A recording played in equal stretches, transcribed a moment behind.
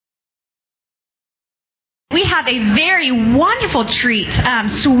We have a very wonderful treat.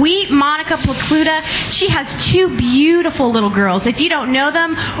 Sweet Monica Precluda. She has two beautiful little girls. If you don't know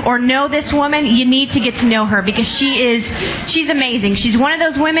them or know this woman, you need to get to know her because she's amazing. She's one of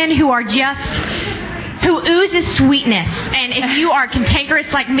those women who oozes sweetness. And if you are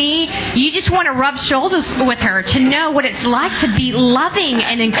cantankerous like me, you just want to rub shoulders with her to know what it's like to be loving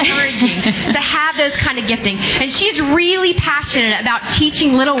and encouraging, to have those kind of gifting. And she's really passionate about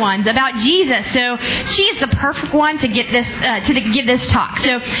teaching little ones about Jesus. So she is the perfect one to get this to give this talk.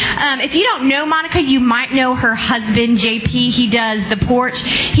 So if you don't know Monica, you might know her husband, JP. He does The Porch.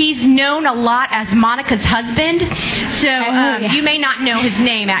 He's known a lot as Monica's husband. So you may not know his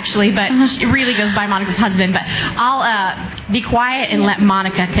name, actually, but it really goes by Monica's husband. But I'll be quiet and let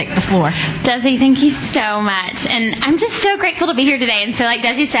Monica take the floor. Desi, thank you so much. And I'm just so grateful to be here today. And so like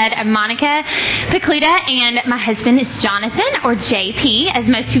Desi said, I'm Monica Precluda, and my husband is Jonathan, or JP, as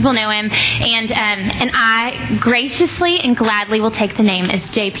most people know him. And I graciously and gladly will take the name as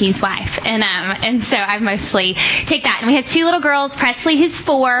JP's wife. And so I mostly take that. And we have two little girls, Presley, who's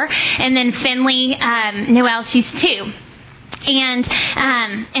 4, and then Finley, Noelle, she's 2.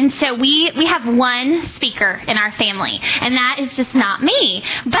 And so we have one speaker in our family, and that is just not me.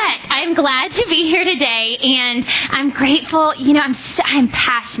 But I'm glad to be here today, and I'm grateful. You know, I'm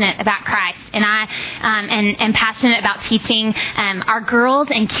passionate about Christ, and and passionate about teaching our girls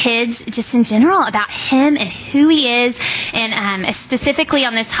and kids just in general about Him and who He is, and specifically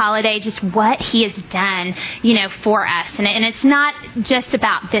on this holiday, just what He has done, you know, for us. And it's not just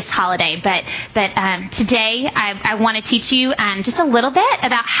about this holiday, but today I want to teach you just a little bit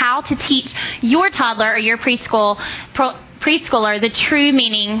about how to teach your toddler or your preschooler the true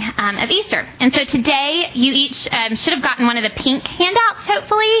meaning of Easter. And so today you each should have gotten one of the pink handouts,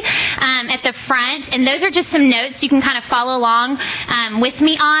 hopefully, at the front. And those are just some notes you can kind of follow along with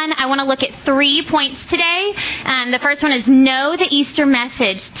me on. I want to look at 3 points today. The first one is know the Easter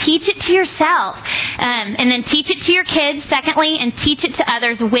message. Teach it to yourself. And then teach it to your kids, secondly, and teach it to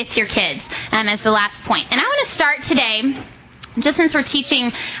others with your kids as the last point. And I want to start today, just since we're teaching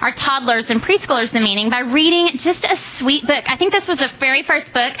our toddlers and preschoolers the meaning, by reading just a sweet book. I think this was the very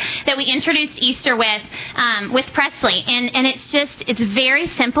first book that we introduced Easter with Presley. And it's very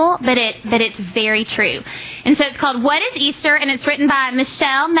simple, but it's very true. And so it's called What is Easter? And it's written by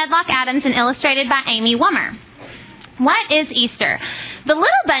Michelle Medlock Adams and illustrated by Amy Wummer. What is Easter? The little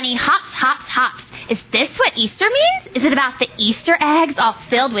bunny hops, hops, hops. Is this what Easter means? Is it about the Easter eggs all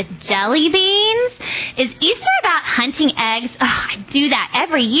filled with jelly beans? Is Easter about hunting eggs? Oh, I do that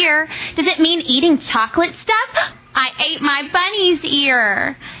every year. Does it mean eating chocolate stuff? I ate my bunny's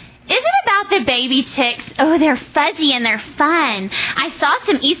ear. Is it about the baby chicks? Oh, they're fuzzy and they're fun. I saw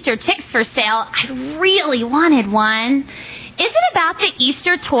some Easter chicks for sale. I really wanted one. Is it about the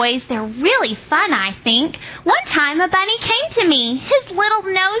Easter toys? They're really fun, I think. One time a bunny came to me. His little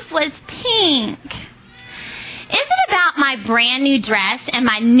nose was pink. Is it about my brand new dress and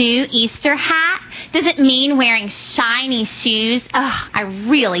my new Easter hat? Does it mean wearing shiny shoes? Oh, I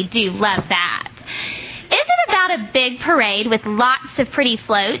really do love that. Is it about a big parade with lots of pretty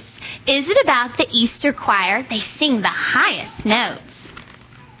floats? Is it about the Easter choir? They sing the highest notes.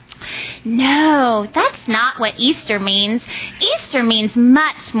 No, that's not what Easter means. Easter means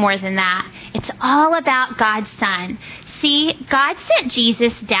much more than that. It's all about God's Son. See, God sent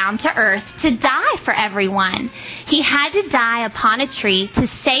Jesus down to earth to die for everyone. He had to die upon a tree to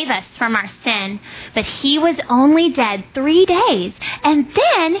save us from our sin, but He was only dead 3 days, and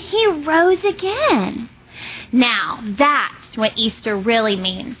then He rose again. Now, that's what Easter really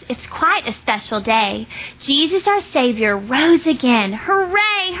means. It's quite a special day. Jesus, our Savior, rose again.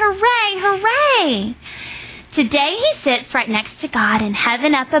 Hooray, hooray, hooray! Today He sits right next to God in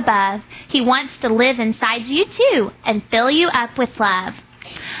heaven up above. He wants to live inside you too and fill you up with love.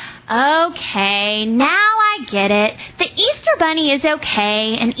 Okay, now I get it. The Easter bunny is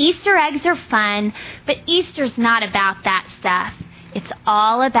okay and Easter eggs are fun, but Easter's not about that stuff. It's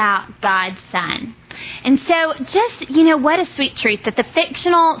all about God's Son. And so just, what a sweet truth that the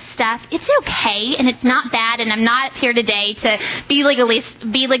fictional stuff, it's okay and it's not bad. And I'm not up here today to be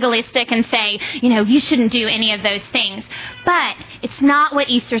legalistic and say, you shouldn't do any of those things. But it's not what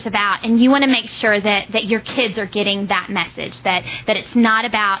Easter's about. And you want to make sure that your kids are getting that message, that it's not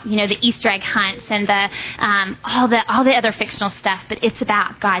about, the Easter egg hunts and all the other fictional stuff, but it's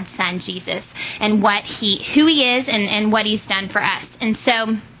about God's Son, Jesus, and who He is and what He's done for us. And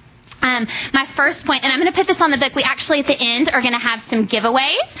so my first point, and I'm going to put this on the book, we actually at the end are going to have some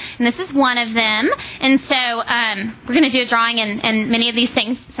giveaways, and this is one of them. And so we're going to do a drawing and many of these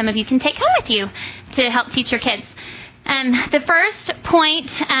things some of you can take home with you to help teach your kids. The first point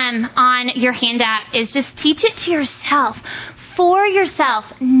on your handout is just teach it to yourself. For yourself,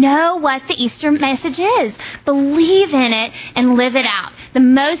 know what the Easter message is. Believe in it and live it out. The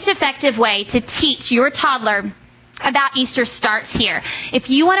most effective way to teach your toddler about Easter starts here. If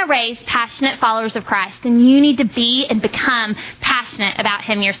you want to raise passionate followers of Christ, then you need to be and become passionate about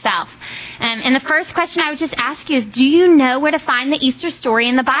Him yourself. And the first question I would just ask you is, do you know where to find the Easter story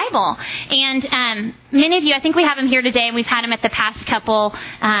in the Bible? And many of you, I think we have them here today, and we've had them at the past couple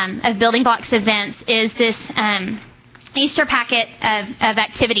of Building Blocks events, is this Easter packet of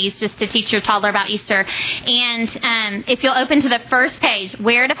activities just to teach your toddler about Easter. And if you'll open to the first page,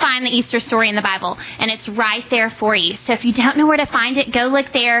 where to find the Easter story in the Bible, and it's right there for you. So if you don't know where to find it, go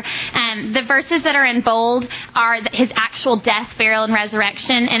look there. The verses that are in bold are His actual death, burial, and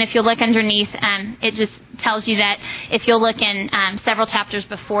resurrection. And if you'll look underneath, it just tells you that if you'll look in several chapters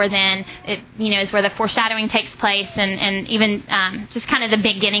before then, it is where the foreshadowing takes place, and even just kind of the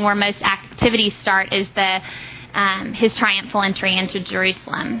beginning where most activities start is His triumphal entry into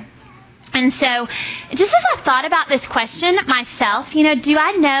Jerusalem. And so, just as I thought about this question myself, do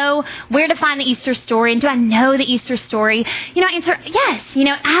I know where to find the Easter story, and do I know the Easter story? I answer, yes,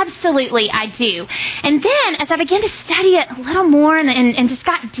 absolutely I do. And then, as I began to study it a little more and just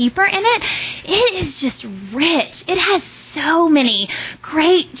got deeper in it, it is just rich. It has so many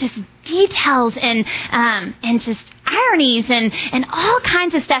great just details and just ironies and all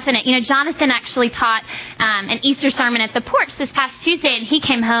kinds of stuff in it. Jonathan actually taught an Easter sermon at the porch this past Tuesday, and he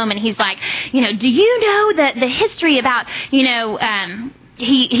came home and he's like, do you know the history about,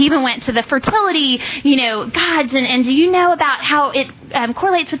 he even went to the fertility, gods, and do you know about how it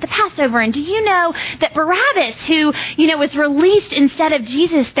correlates with the Passover? And do you know that Barabbas, who, was released instead of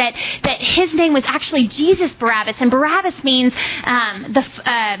Jesus, that his name was actually Jesus Barabbas, and Barabbas means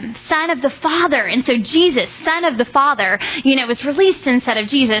the son of the Father, and so Jesus, son of the Father, was released instead of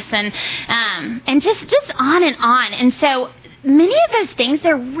Jesus, and just on and on. And so many of those things,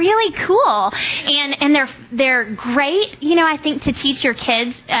 they're really cool, and they're great, I think, to teach your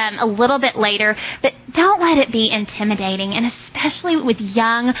kids a little bit later, but don't let it be intimidating, and especially with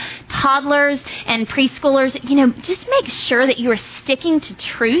young toddlers and preschoolers, just make sure that you are sticking to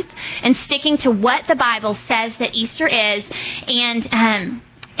truth and sticking to what the Bible says that Easter is,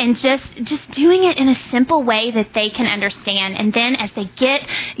 and just doing it in a simple way that they can understand. And then as they get,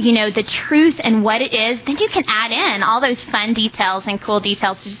 the truth and what it is, then you can add in all those fun details and cool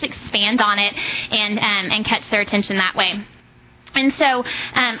details to just expand on it and catch their attention that way. And so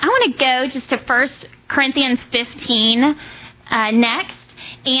I want to go just to 1 Corinthians 15 next.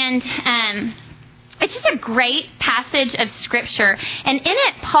 And it's just a great passage of Scripture. And in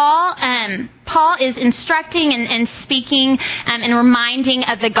it, Paul is instructing and speaking and reminding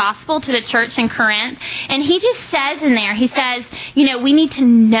of the gospel to the church in Corinth. And he just says in there, he says, we need to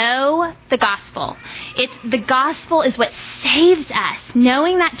know the gospel. The gospel is what saves us,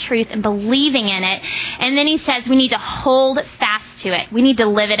 knowing that truth and believing in it. And then he says we need to hold fast to it. We need to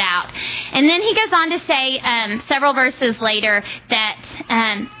live it out. And then he goes on to say several verses later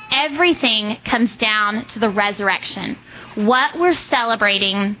that everything comes down to the resurrection, what we're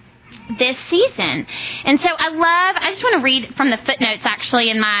celebrating this season. And so I just want to read from the footnotes actually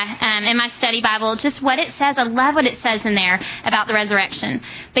in my study Bible, just what it says. I love what it says in there about the resurrection.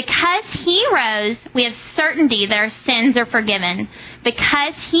 Because He rose, we have certainty that our sins are forgiven.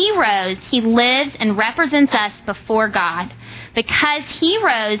 Because He rose, He lives and represents us before God. Because He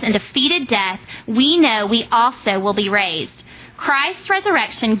rose and defeated death, we know we also will be raised. Christ's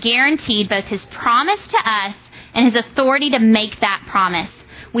resurrection guaranteed both His promise to us and His authority to make that promise.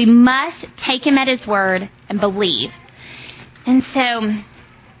 We must take Him at His word and believe. And so,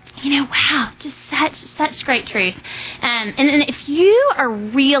 wow, just such great truth. And if you are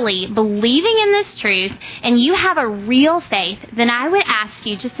really believing in this truth and you have a real faith, then I would ask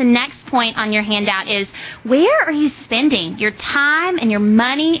you, just the next point on your handout is, where are you spending your time and your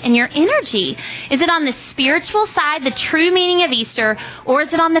money and your energy? Is it on the spiritual side, the true meaning of Easter, or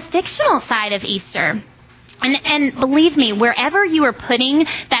is it on the fictional side of Easter? And believe me, wherever you are putting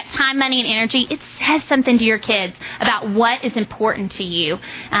that time, money, and energy, it says something to your kids about what is important to you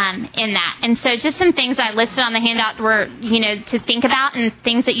in that. And so just some things I listed on the handout were, to think about, and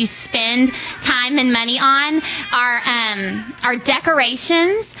things that you spend time and money on are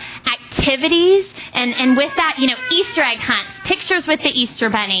decorations, activities, and with that, Easter egg hunts, pictures with the Easter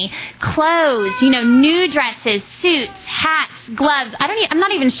bunny, clothes, new dresses, suits, hats, gloves. I'm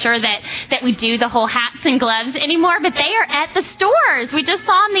not even sure that we do the whole hats and gloves anymore, but they are at the stores. We just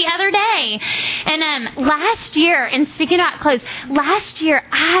saw them the other day. And last year, and speaking about clothes, last year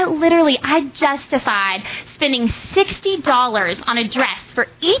I justified spending $60 on a dress for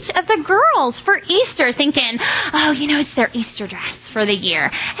each of the girls for Easter, thinking, it's their Easter dress for the year.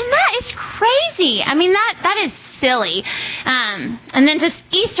 And that is crazy. I mean, that is silly. And then just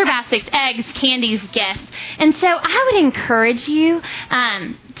Easter baskets, eggs, candies, gifts. And so I would encourage you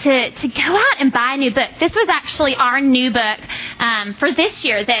to go out and buy a new book. This was actually our new book for this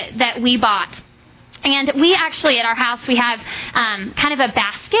year that we bought. And we actually, at our house, we have kind of a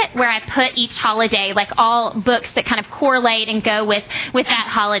basket where I put each holiday, like all books that kind of correlate and go with that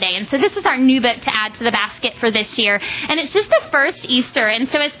holiday. And so this was our new book to add to the basket for this year. And it's just the first Easter. And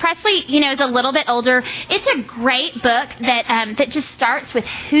so as Presley, is a little bit older, it's a great book that just starts with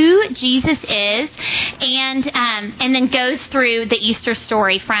who Jesus is and then goes through the Easter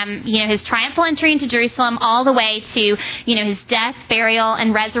story from, his triumphal entry into Jerusalem all the way to, his death, burial,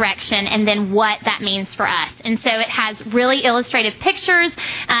 and resurrection, and then what that means for us. And so it has really illustrative pictures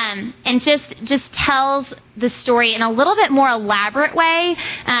and just tells the story in a little bit more elaborate way,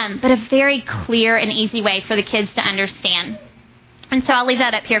 but a very clear and easy way for the kids to understand. And so I'll leave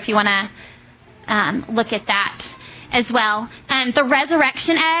that up here if you want to look at that as well. The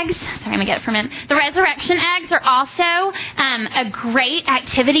resurrection eggs, sorry, let me get it for a minute. The resurrection eggs are also a great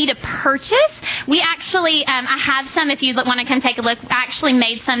activity to purchase. We actually, I have some if you want to come take a look. I actually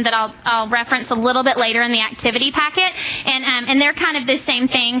made some that I'll reference a little bit later in the activity packet. And they're kind of the same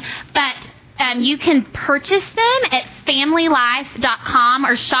thing, but you can purchase them at FamilyLife.com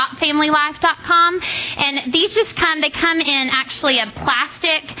or ShopFamilyLife.com. And these they come in actually a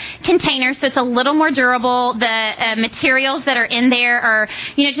plastic container, so it's a little more durable. The materials that are in there are,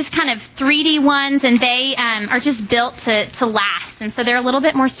 just kind of 3D ones, and they are just built to last. And so they're a little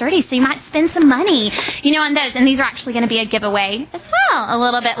bit more sturdy, so you might spend some money, on those. And these are actually going to be a giveaway as well a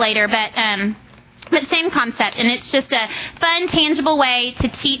little bit later, but same concept, and it's just a fun, tangible way to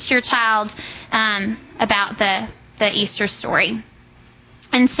teach your child about the Easter story.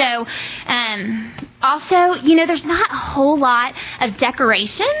 And so, also, there's not a whole lot of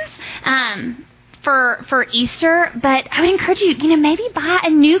decorations for Easter, but I would encourage you, maybe buy a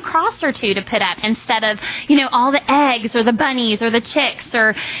new cross or two to put up instead of, all the eggs or the bunnies or the chicks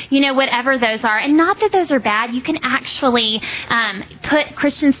or, whatever those are. And not that those are bad. You can actually put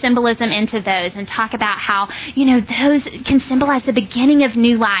Christian symbolism into those and talk about how, those can symbolize the beginning of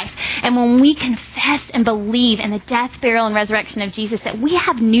new life. And when we confess and believe in the death, burial, and resurrection of Jesus, that we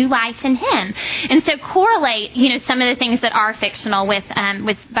have new life in Him. And so correlate, some of the things that are fictional with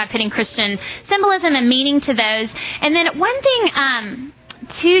by putting Christian symbolism and meaning to those. And then one thing,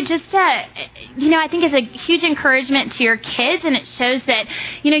 too, just I think is a huge encouragement to your kids, and it shows that,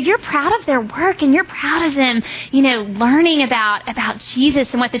 you're proud of their work and you're proud of them, learning about Jesus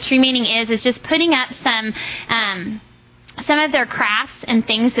and what the true meaning is just putting up some of their crafts and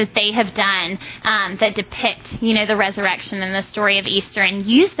things that they have done that depict, the resurrection and the story of Easter, and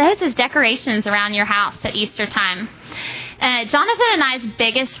use those as decorations around your house at Easter time. Jonathan and I's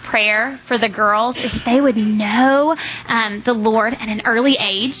biggest prayer for the girls is that they would know the Lord at an early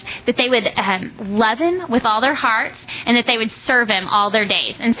age, that they would love Him with all their hearts, and that they would serve Him all their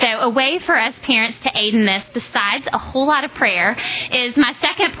days. And so a way for us parents to aid in this, besides a whole lot of prayer, is my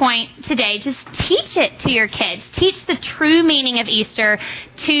second point today. Just teach it to your kids. Teach the true meaning of Easter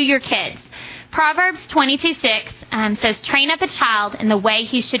to your kids. Proverbs 22:6 says, "Train up a child in the way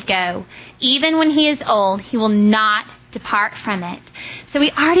he should go. Even when he is old, he will not depart from it." So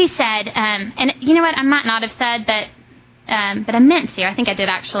we already said, and you know what, I might not have said, but I meant to. I think I did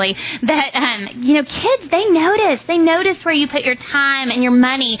actually. That kids, they notice where you put your time and your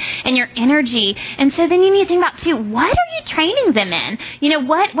money and your energy, and so then you need to think about too, what are you training them in?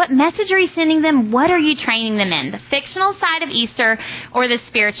 What message are you sending them? What are you training them in? The fictional side of Easter or the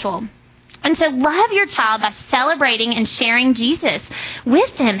spiritual? And so love your child by celebrating and sharing Jesus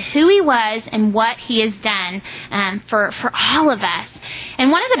with them, who He was and what He has done for all of us. And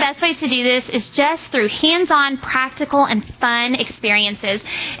one of the best ways to do this is just through hands-on, practical, and fun experiences.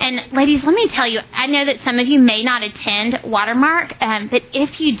 And ladies, let me tell you, I know that some of you may not attend Watermark, but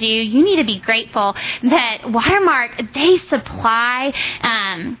if you do, you need to be grateful that Watermark, they supply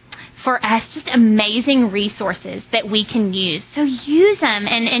for us just amazing resources that we can use. So use them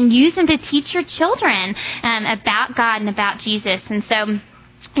and use them to teach your children about God and about Jesus. And so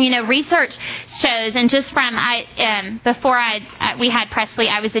research shows, and just from before we had Presley,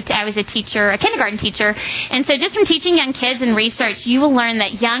 I was a teacher, a kindergarten teacher, and so just from teaching young kids and research, you will learn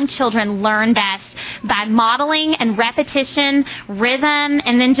that young children learn best by modeling and repetition, rhythm,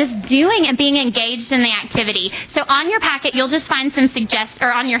 and then just doing and being engaged in the activity. So on your packet, you'll just find some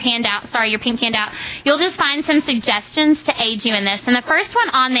or on your handout, your pink handout, you'll just find some suggestions to aid you in this. And the first one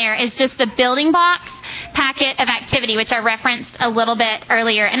on there is just the building blocks packet of activity, which I referenced a little bit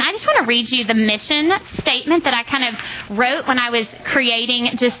earlier. And I just want to read you the mission statement that I kind of wrote when I was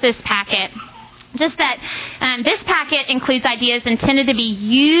creating just this packet. Just that this packet includes ideas intended to be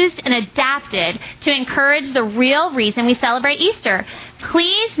used and adapted to encourage the real reason we celebrate Easter.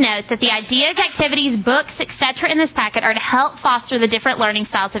 Please note that the ideas, activities, books, etc. in this packet are to help foster the different learning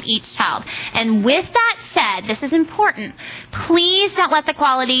styles of each child. And with that said, this is important. Please don't let the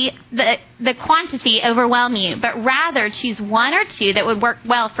quantity overwhelm you, but rather choose one or two that would work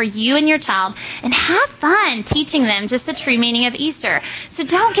well for you and your child, and have fun teaching them just the true meaning of Easter. So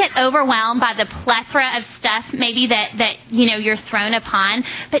don't get overwhelmed by the plethora of stuff maybe that you're thrown upon,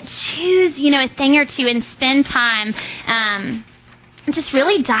 but choose a thing or two and spend time just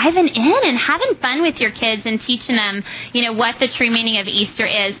really diving in and having fun with your kids and teaching them, what the true meaning of Easter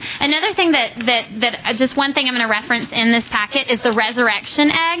is. Another thing that just one thing I'm going to reference in this packet is the resurrection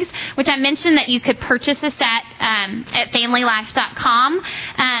eggs, which I mentioned that you could purchase this at familylife.com.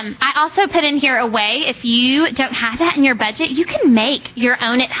 I also put in here a way, if you don't have that in your budget, you can make your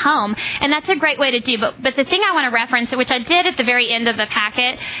own at home, and that's a great way to do. But the thing I want to reference, which I did at the very end of the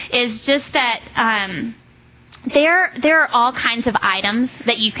packet, is just that there are all kinds of items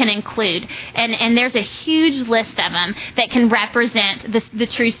that you can include, and there's a huge list of them that can represent the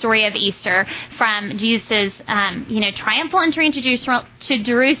true story of Easter, from Jesus' triumphal entry into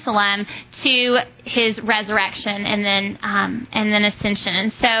Jerusalem to his resurrection and then ascension.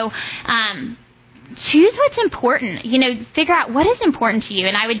 And so choose what's important. Figure out what is important to you.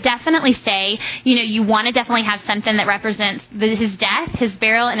 And I would definitely say, you want to definitely have something that represents his death, his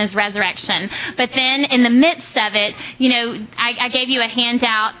burial, and his resurrection. But then in the midst of it, I gave you a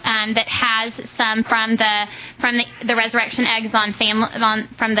handout that has some from the resurrection eggs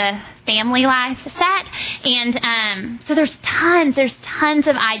from the Family Life set. And so there's tons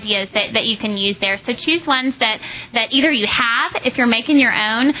of ideas that you can use there. So choose ones that either you have if you're making your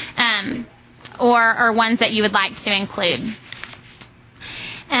own, or ones that you would like to include.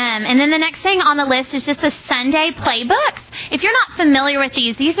 And then the next thing on the list is just the Sunday playbooks. If you're not familiar with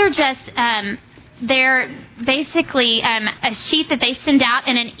these are just, they're basically a sheet that they send out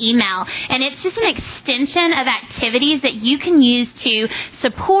in an email. And it's just an extension of activities that you can use to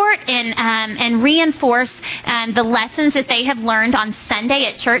support and reinforce the lessons that they have learned on Sunday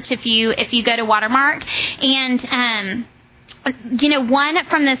at church if you go to Watermark. And one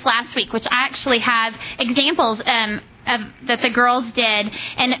from this last week, which I actually have examples that the girls did,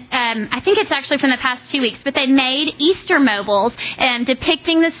 and I think it's actually from the past 2 weeks, but they made Easter mobiles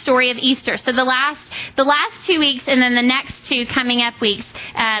depicting the story of Easter. So the last 2 weeks, and then the next 2 coming up weeks,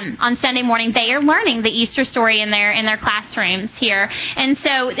 on Sunday morning, they are learning the Easter story in their classrooms here. And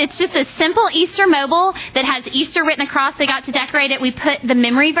so it's just a simple Easter mobile that has Easter written across. They got to decorate it. We put the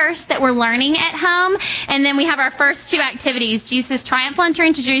memory verse that we're learning at home, and then we have our first 2 activities: Jesus' triumphal entry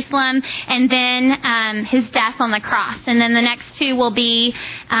into Jerusalem, and then his death on the cross. And then the next 2 will be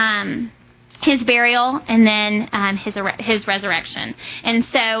his burial, and then his resurrection. And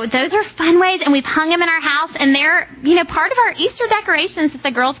so those are fun ways, and we've hung them in our house, and they're part of our Easter decorations that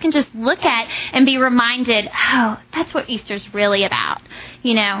the girls can just look at and be reminded, oh, that's what Easter's really about.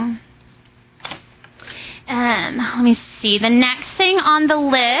 Let me see. The next thing on the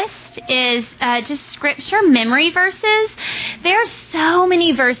list is just scripture memory verses. There are so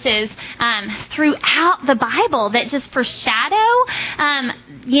many verses throughout the Bible that just foreshadow,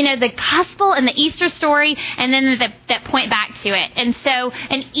 the gospel and the Easter story, and then that point back to it. And so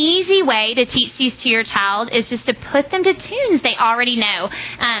an easy way to teach these to your child is just to put them to tunes they already know.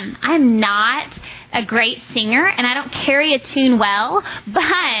 I'm not a great singer, and I don't carry a tune well,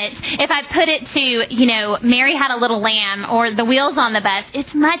 but if I put it to, Mary Had a Little Lamb or The Wheels on the Bus,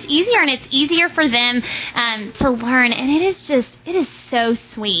 it's much easier, and it's easier for them to learn. And it is so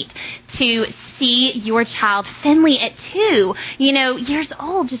sweet to see your child, Finley at 2, years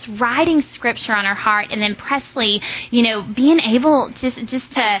old, just writing scripture on her heart, and then Presley, being able just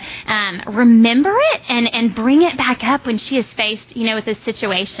to remember it and bring it back up when she is faced, with a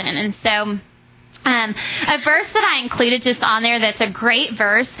situation. And so A verse that I included just on there that's a great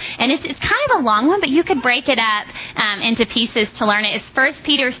verse, and it's kind of a long one, but you could break it up into pieces to learn it. It's 1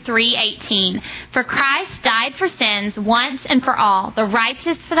 Peter 3:18. For Christ died for sins once and for all, the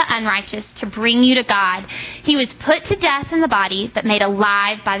righteous for the unrighteous, to bring you to God. He was put to death in the body, but made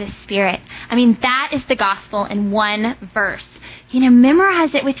alive by the Spirit. I mean, that is the gospel in one verse.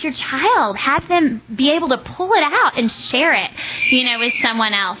 Memorize it with your child. Have them be able to pull it out and share it, with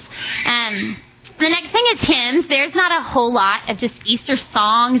someone else. The next thing is hymns. There's not a whole lot of just Easter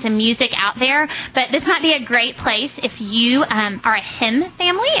songs and music out there, but this might be a great place if you are a hymn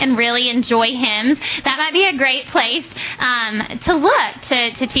family and really enjoy hymns. That might be a great place to look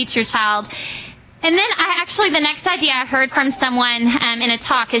to teach your child. And then the next idea I heard from someone in a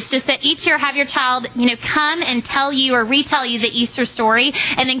talk is just that each year have your child, come and tell you or retell you the Easter story,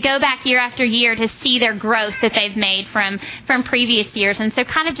 and then go back year after year to see their growth that they've made from previous years. And so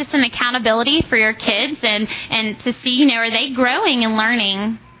kind of just an accountability for your kids and to see, are they growing and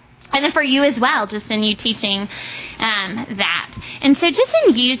learning? And then for you as well, just in you teaching that. And so just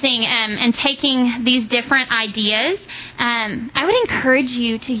in using and taking these different ideas, I would encourage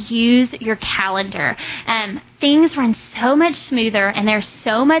you to use your calendar. Things run so much smoother and they're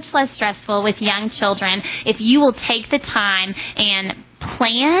so much less stressful with young children if you will take the time and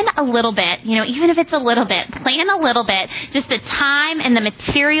plan a little bit, even if it's a little bit, plan a little bit, just the time and the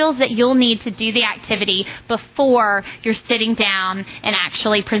materials that you'll need to do the activity before you're sitting down and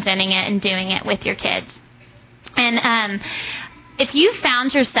actually presenting it and doing it with your kids. And if you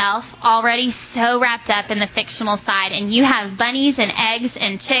found yourself already so wrapped up in the fictional side and you have bunnies and eggs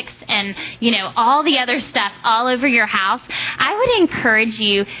and chicks and, all the other stuff all over your house, I would encourage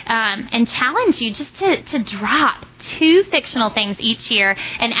you and challenge you just to drop 2 fictional things each year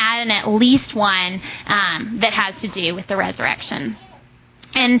and add in at least one that has to do with the resurrection.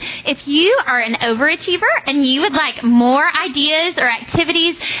 And if you are an overachiever and you would like more ideas or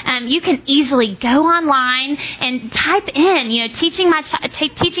activities, you can easily go online and type in, teaching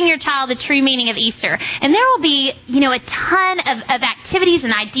your child the true meaning of Easter. And there will be, a ton of activities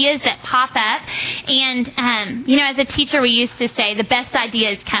and ideas that pop up. And, as a teacher, we used to say the best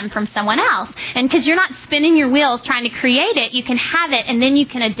ideas come from someone else. And because you're not spinning your wheels trying to create it, you can have it and then you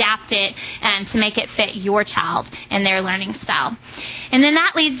can adapt it to make it fit your child and their learning style. And then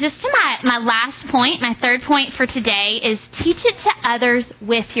that leads just to my last point. My third point for today is teach it to others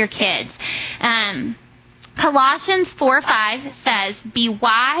with your kids. Colossians 4:5 says, be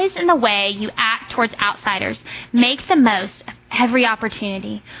wise in the way you act towards outsiders. Make the most of every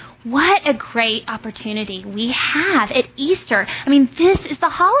opportunity. What a great opportunity we have at Easter. I mean, this is the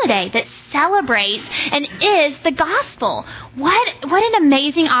holiday that celebrates and is the gospel. What an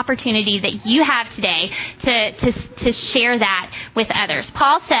amazing opportunity that you have today to share that with others.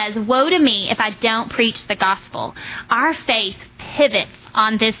 Paul says, woe to me if I don't preach the gospel. Our faith pivots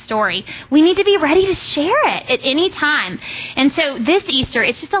on this story. We need to be ready to share it at any time. And so this Easter,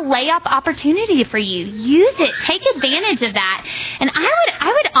 it's just a layup opportunity for you. Use it. Take advantage of that. And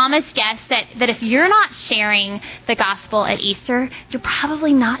I would almost guess that if you're not sharing the gospel at Easter, you're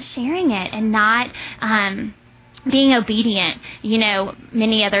probably not sharing it and not being obedient,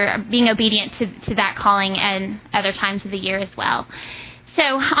 being obedient to that calling and other times of the year as well. So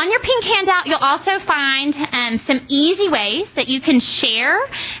on your pink handout, you'll also find some easy ways that you can share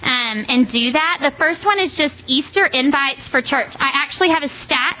and do that. The first one is just Easter invites for church. I actually have a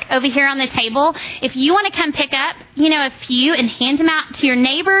stack over here on the table. If you want to come pick up, a few and hand them out to your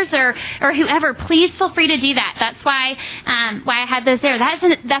neighbors or whoever, please feel free to do that. That's why I had those there.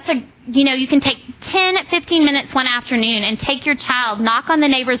 You can take 10, 15 minutes one afternoon and take your child, knock on the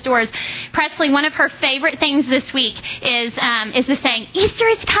neighbors' doors. Presley, one of her favorite things this week is the saying, Easter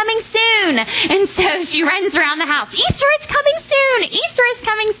is coming soon. And so she runs around the house, Easter is coming soon. Easter is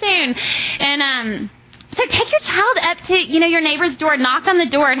coming soon. And, so take your child up to, your neighbor's door, knock on the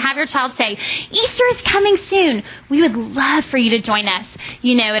door and have your child say, Easter is coming soon. We would love for you to join us,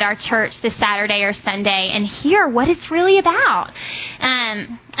 at our church this Saturday or Sunday and hear what it's really about.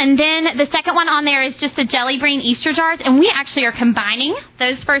 And then the second one on there is just the Jelly Bean Easter jars. And we actually are combining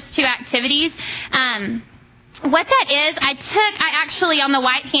those first 2 activities. What that is, I actually on the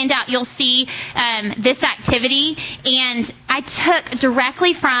white handout, you'll see this activity, and I took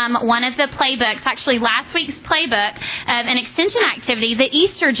directly from one of the playbooks, actually last week's playbook, an extension activity, the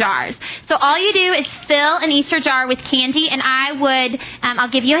Easter jars. So all you do is fill an Easter jar with candy, and I'll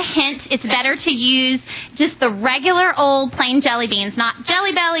give you a hint, it's better to use just the regular old plain jelly beans, not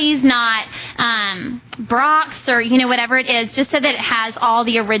Jelly Bellies, not Brock's or, whatever it is, just so that it has all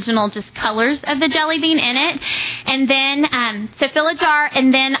the original just colors of the jelly bean in it. And then, so fill a jar,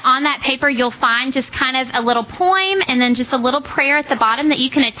 and then on that paper you'll find just kind of a little poem and then just a little prayer at the bottom that you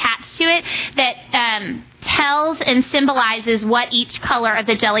can attach to it that tells and symbolizes what each color of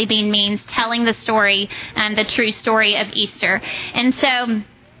the jelly bean means, telling the story, the true story of Easter. And so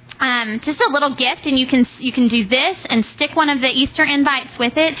just a little gift, and you can do this and stick one of the Easter invites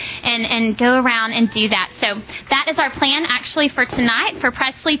with it and go around and do that. So that is our plan actually for tonight, for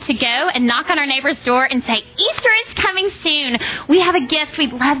Presley to go and knock on our neighbor's door and say, Easter is coming soon. We have a gift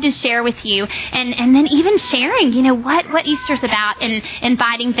we'd love to share with you. And then even sharing, what Easter's about and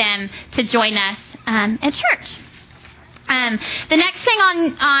inviting them to join us at church. The next thing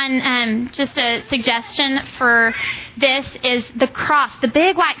on just a suggestion for this is the cross, the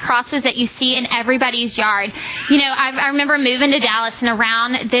big white crosses that you see in everybody's yard. I remember moving to Dallas, and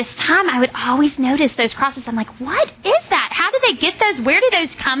around this time I would always notice those crosses. I'm like, what is that? How did they get those? Where did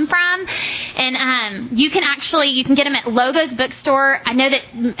those come from? And you can get them at Logo's bookstore. I know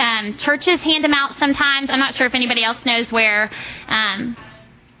that churches hand them out sometimes. I'm not sure if anybody else knows where.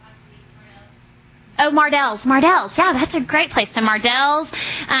 Mardell's. Yeah, that's a great place. So Mardell's,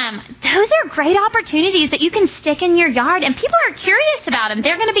 those are great opportunities that you can stick in your yard, and people are curious about them.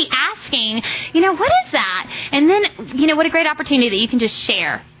 They're going to be asking, what is that? And then, what a great opportunity that you can just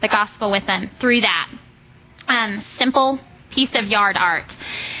share the gospel with them through that simple piece of yard art.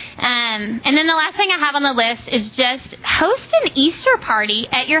 And then the last thing I have on the list is just host an Easter party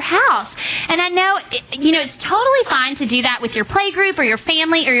at your house. And I know, it's totally fine to do that with your play group or your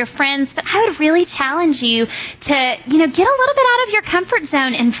family or your friends, but I would really challenge you to, get a little bit out of your comfort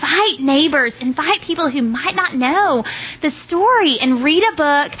zone. Invite neighbors, invite people who might not know the story, and read a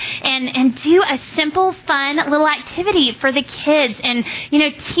book and do a simple, fun little activity for the kids, and,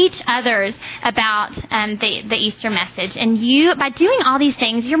 teach others about the Easter message. And by doing all these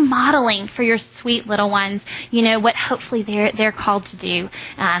things, you're modeling for your sweet little ones, what hopefully they're called to do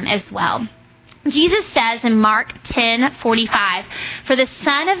as well. Jesus says in Mark 10:45, "For the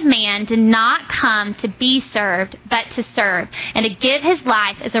Son of Man did not come to be served, but to serve, and to give his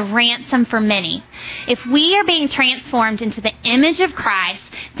life as a ransom for many." If we are being transformed into the image of Christ,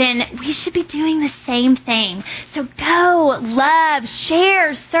 then we should be doing the same thing. So go, love,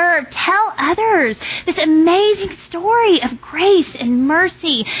 share, serve, tell others this amazing story of grace and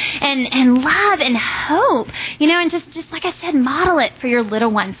mercy and love and hope. And just like I said, model it for your little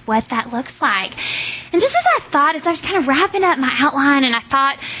ones, what that looks like. And just as I was kind of wrapping up my outline, and I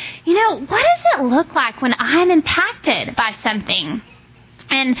thought, what does it look like when I'm impacted by something?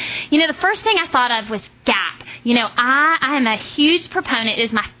 And, the first thing I thought of was Gap. I am a huge proponent. It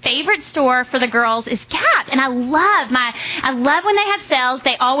is my favorite store for the girls is Gap. And I love when they have sales.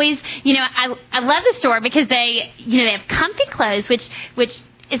 They always, I love the store because they have comfy clothes, which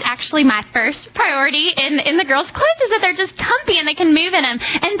is actually my first priority in the girls' clothes, is that they're just comfy and they can move in them.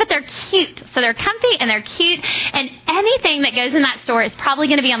 But they're cute. So they're comfy and they're cute. And anything that goes in that store is probably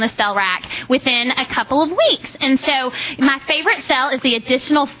going to be on the sale rack within a couple of weeks. And so my favorite sale is the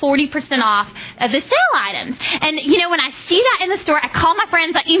additional 40% off of the sale items. And, when I see that in the store, I call my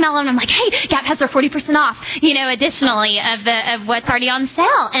friends, I email them, I'm like, hey, Gap has their 40% off, additionally of what's already on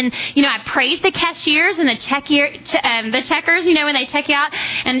sale. And, I praise the cashiers and the checkers, when they check you out.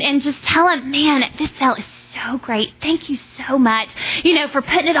 And just tell them, man, this sale is so great. Thank you so much, for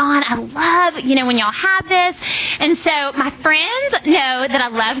putting it on. I love, when y'all have this. And so my friends know that I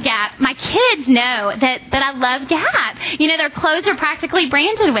love Gap. My kids know that I love Gap. Their clothes are practically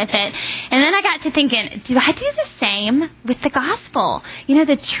branded with it. And then I got to thinking, do I do the same with the gospel?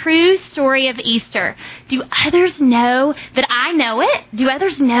 The true story of Easter. Do others know that I know it? Do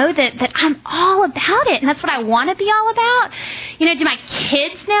others know that I'm all about it? And that's what I want to be all about? Do my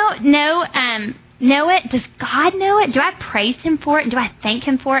kids know it? Does God know it? Do I praise him for it? And do I thank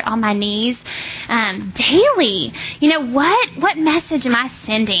him for it on my knees daily? What message am I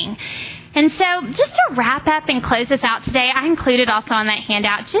sending? And so just to wrap up and close this out today, I included also on that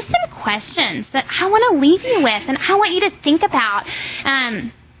handout just some questions that I want to leave you with and I want you to think about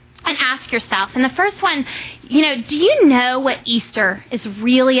and ask yourself. And the first one, do you know what Easter is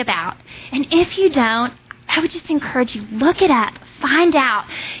really about? And if you don't, I would just encourage you, look it up. find out.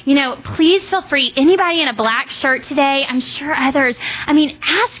 Please feel free. Anybody in a black shirt today? I'm sure others.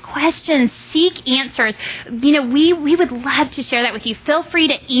 Ask questions, seek answers. We would love to share that with you. Feel free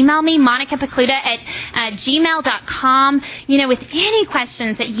to email me, monicapokluda@gmail.com, with any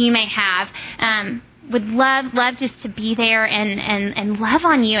questions that you may have. Would love just to be there and love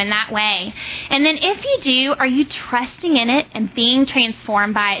on you in that way. And then if you do, are you trusting in it and being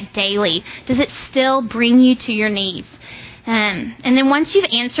transformed by it daily? Does it still bring you to your knees? And then once you've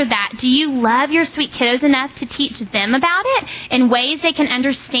answered that, do you love your sweet kiddos enough to teach them about it in ways they can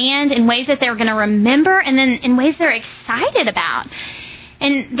understand, in ways that they're going to remember, and then in ways they're excited about?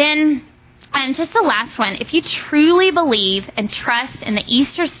 And then just the last one, if you truly believe and trust in the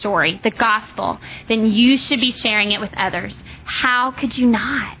Easter story, the gospel, then you should be sharing it with others. How could you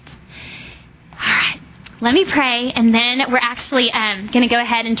not? All right, let me pray, and then we're actually going to go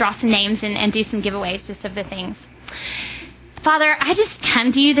ahead and draw some names and do some giveaways just of the things. Father, I just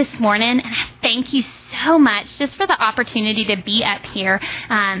come to you this morning, and I thank you so much just for the opportunity to be up here.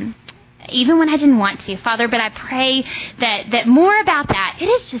 Even when I didn't want to, Father, but I pray that more about that. It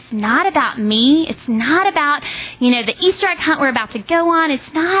is just not about me. It's not about, the Easter egg hunt we're about to go on.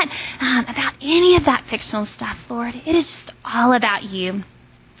 It's not about any of that fictional stuff, Lord. It is just all about you.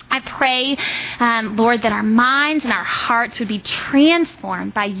 I pray, Lord, that our minds and our hearts would be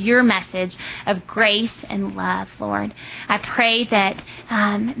transformed by your message of grace and love, Lord. I pray that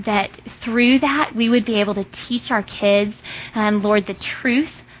through that we would be able to teach our kids, Lord, the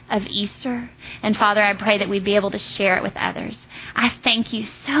truth of Easter. And Father, I pray that we'd be able to share it with others. I thank you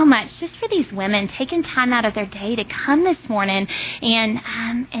so much just for these women taking time out of their day to come this morning and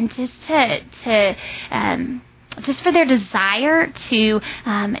just just for their desire to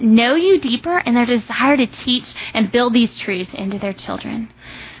know you deeper and their desire to teach and build these truths into their children.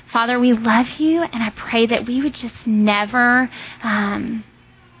 Father, we love you, and I pray that we would just never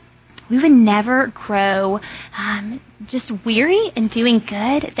grow just weary in doing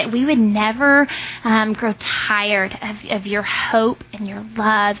good, that we would never grow tired of your hope and your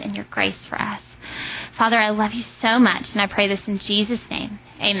love and your grace for us. Father, I love you so much, and I pray this in Jesus' name.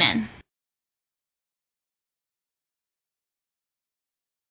 Amen.